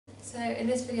So in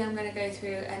this video I'm going to go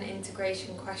through an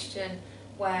integration question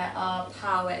where our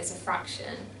power is a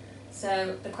fraction.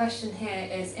 So the question here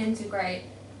is integrate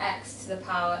x to the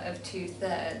power of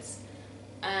 2/3.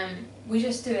 We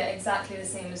just do it exactly the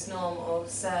same as normal,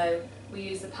 so we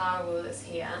use the power rule that's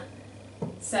here.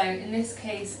 So in this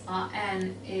case our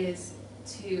n is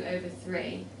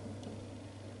 2/3.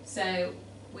 So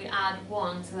we add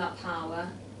 1 to that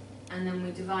power and then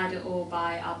we divide it all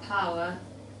by our power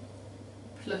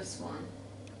plus 1,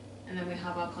 and then we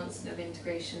have our constant of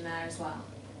integration there as well.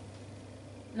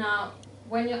 Now,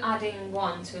 when you're adding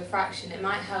 1 to a fraction, it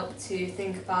might help to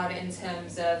think about it in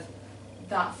terms of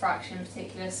that fraction in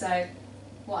particular. So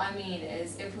what I mean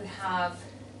is, if we have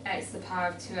x to the power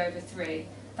of 2/3,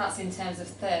 that's in terms of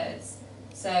thirds.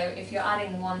 So if you're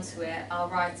adding 1 to it, I'll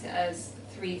write it as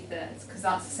 3/3, because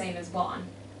that's the same as 1,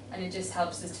 and it just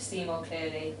helps us to see more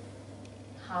clearly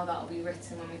how that will be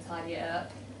written when we tidy it up.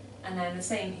 And then the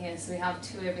same here, so we have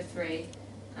 2/3,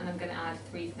 and I'm going to add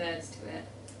 3/3 to it.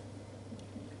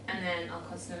 And then our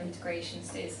constant of integration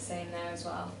stays the same there as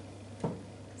well.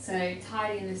 So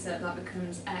tidying this up, that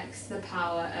becomes x to the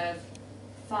power of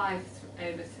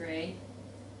 5/3,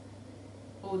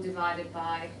 all divided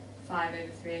by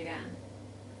 5/3 again.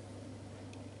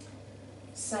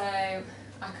 So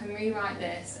I can rewrite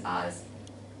this as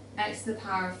x to the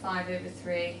power of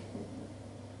 5/3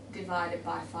 divided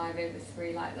by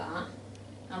 5/3 like that.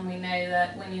 And we know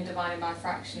that when you're dividing by a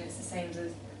fraction, it's the same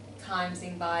as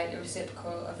timesing by the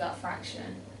reciprocal of that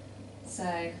fraction.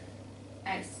 So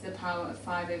x to the power of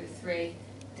 5/3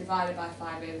 divided by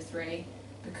 5/3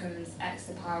 becomes x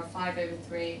to the power of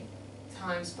 5/3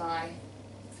 times by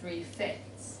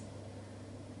 3/5.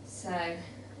 So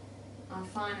our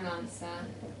final answer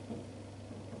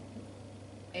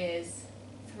is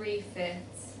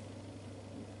 3/5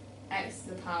 x to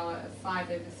the power of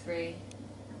 5/3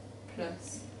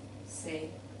 plus c.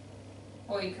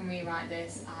 Or you can rewrite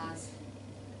this as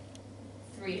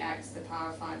 3x to the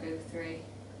power of 5/3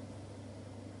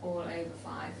 all over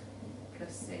 5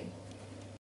 plus c.